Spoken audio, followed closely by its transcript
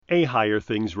A Higher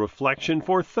Things Reflection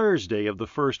for Thursday of the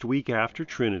first week after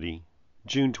Trinity,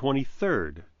 June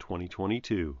 23rd,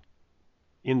 2022.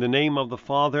 In the name of the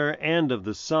Father, and of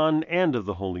the Son, and of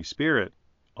the Holy Spirit.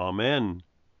 Amen.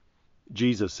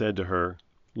 Jesus said to her,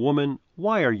 "Woman,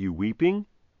 why are you weeping?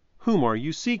 Whom are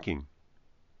you seeking?"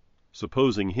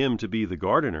 Supposing him to be the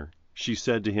gardener, she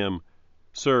said to him,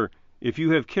 "Sir, if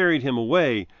you have carried him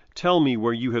away, tell me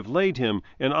where you have laid him,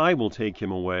 and I will take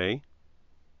him away."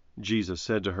 Jesus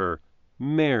said to her,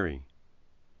 "Mary."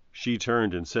 She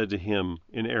turned and said to him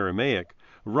in Aramaic,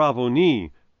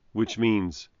 "Rabboni," which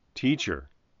means teacher.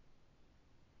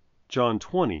 John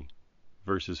 20,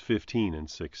 verses 15 and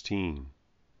 16.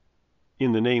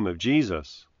 In the name of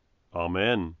Jesus.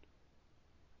 Amen.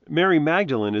 Mary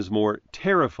Magdalene is more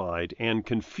terrified and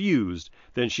confused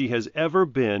than she has ever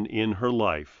been in her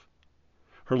life.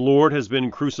 Her Lord has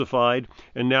been crucified,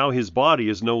 and now his body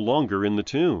is no longer in the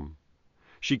tomb.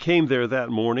 She came there that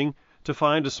morning to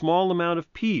find a small amount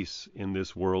of peace in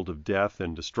this world of death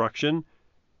and destruction,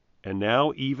 and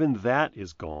now even that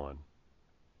is gone.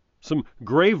 Some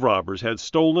grave robbers had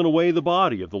stolen away the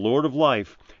body of the Lord of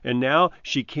life, and now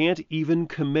she can't even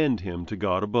commend him to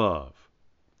God above.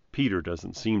 Peter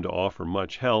doesn't seem to offer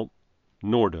much help,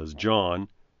 nor does John.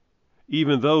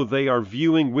 Even though they are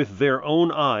viewing with their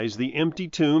own eyes the empty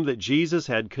tomb that Jesus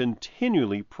had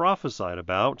continually prophesied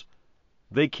about,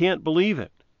 they can't believe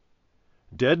it.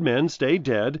 Dead men stay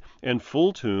dead, and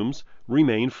full tombs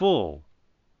remain full.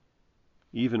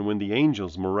 Even when the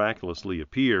angels miraculously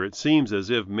appear, it seems as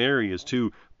if Mary is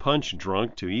too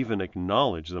punch-drunk to even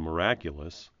acknowledge the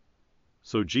miraculous.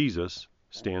 So Jesus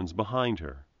stands behind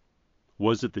her.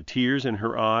 Was it the tears in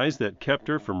her eyes that kept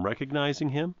her from recognizing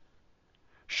him?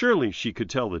 Surely she could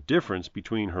tell the difference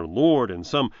between her Lord and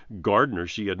some gardener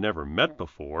she had never met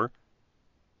before.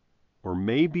 Or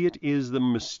maybe it is the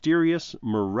mysterious,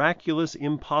 miraculous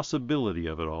impossibility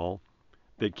of it all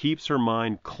that keeps her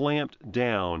mind clamped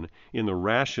down in the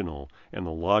rational and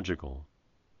the logical.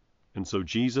 And so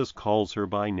Jesus calls her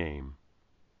by name.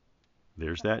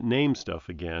 There's that name stuff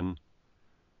again.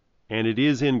 And it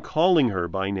is in calling her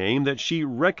by name that she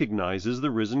recognizes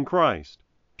the risen Christ.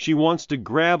 She wants to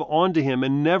grab onto him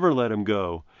and never let him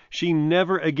go. She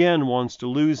never again wants to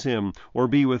lose him or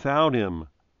be without him.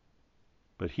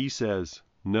 But he says,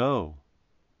 no,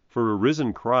 for a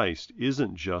risen Christ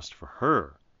isn't just for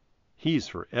her. He's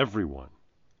for everyone.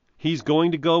 He's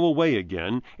going to go away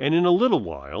again, and in a little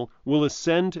while will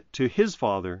ascend to his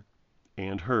Father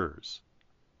and hers.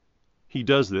 He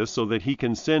does this so that he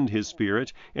can send his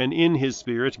Spirit, and in his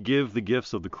Spirit give the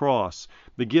gifts of the cross,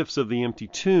 the gifts of the empty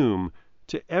tomb,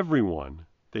 to everyone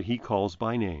that he calls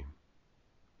by name.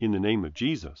 In the name of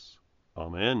Jesus.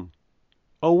 Amen.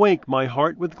 Awake, my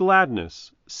heart, with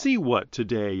gladness. See what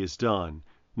today is done.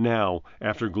 Now,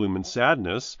 after gloom and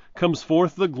sadness, comes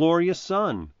forth the glorious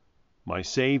sun. My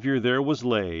Savior there was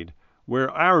laid, where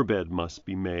our bed must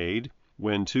be made,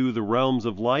 when to the realms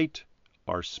of light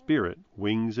our spirit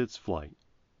wings its flight.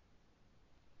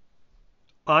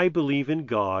 I believe in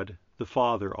God, the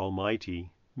Father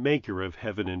Almighty, maker of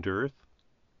heaven and earth,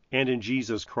 and in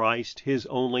Jesus Christ, his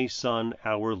only Son,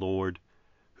 our Lord,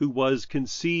 who was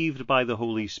conceived by the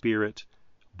Holy Spirit,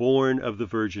 born of the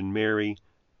Virgin Mary,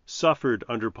 suffered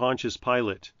under Pontius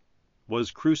Pilate, was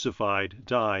crucified,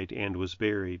 died, and was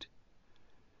buried.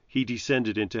 He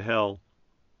descended into hell.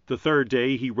 The third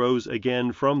day he rose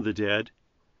again from the dead.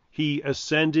 He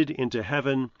ascended into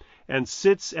heaven, and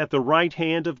sits at the right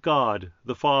hand of God,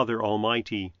 the Father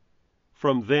Almighty.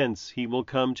 From thence he will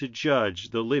come to judge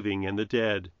the living and the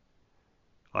dead.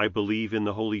 I believe in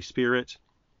the Holy Spirit,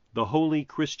 the holy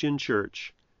Christian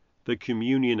Church, the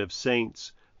communion of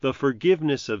saints, the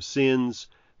forgiveness of sins,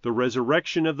 the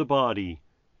resurrection of the body,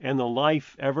 and the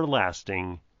life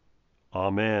everlasting.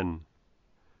 Amen.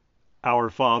 Our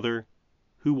Father,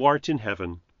 who art in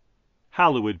heaven,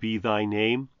 hallowed be thy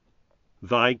name.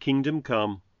 Thy kingdom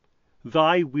come,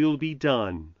 thy will be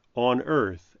done, on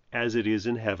earth as it is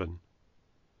in heaven.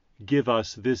 Give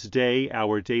us this day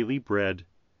our daily bread,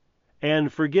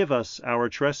 and forgive us our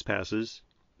trespasses,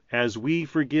 as we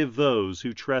forgive those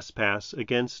who trespass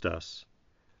against us.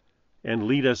 And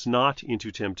lead us not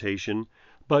into temptation,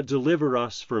 but deliver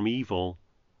us from evil.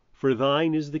 For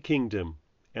thine is the kingdom,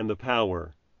 and the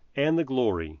power, and the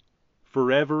glory,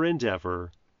 forever and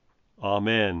ever.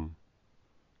 Amen.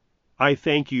 I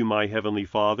thank you, my heavenly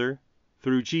Father,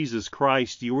 through Jesus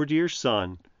Christ, your dear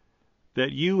Son,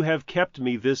 that you have kept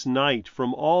me this night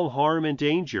from all harm and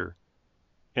danger,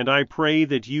 and I pray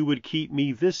that you would keep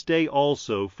me this day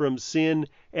also from sin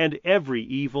and every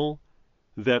evil,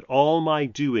 that all my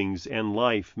doings and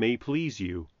life may please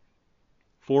you.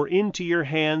 For into your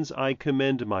hands I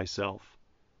commend myself,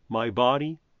 my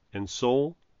body and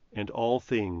soul and all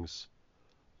things.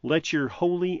 Let your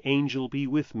holy angel be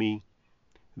with me,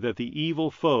 that the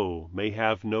evil foe may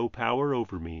have no power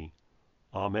over me.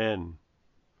 Amen.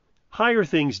 Higher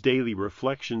Things Daily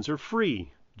Reflections are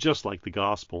free, just like the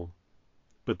Gospel,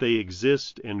 but they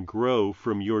exist and grow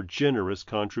from your generous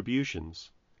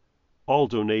contributions. All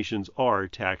donations are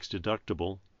tax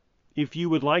deductible. If you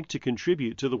would like to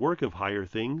contribute to the work of Higher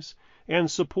Things and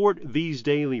support these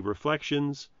daily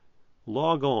reflections,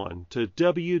 log on to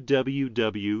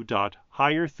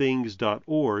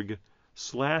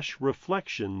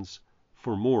www.higherthings.org/reflections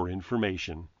for more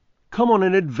information. Come on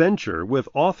an adventure with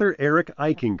author Eric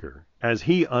Eichinger as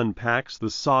he unpacks the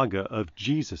saga of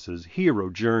Jesus' hero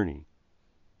journey.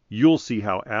 You'll see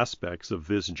how aspects of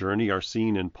this journey are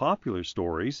seen in popular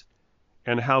stories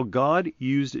and how God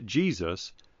used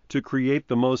Jesus to create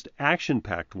the most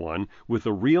action-packed one with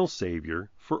a real Savior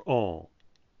for all.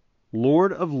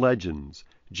 Lord of Legends,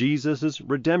 Jesus'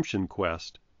 Redemption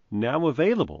Quest, now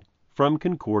available from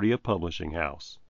Concordia Publishing House.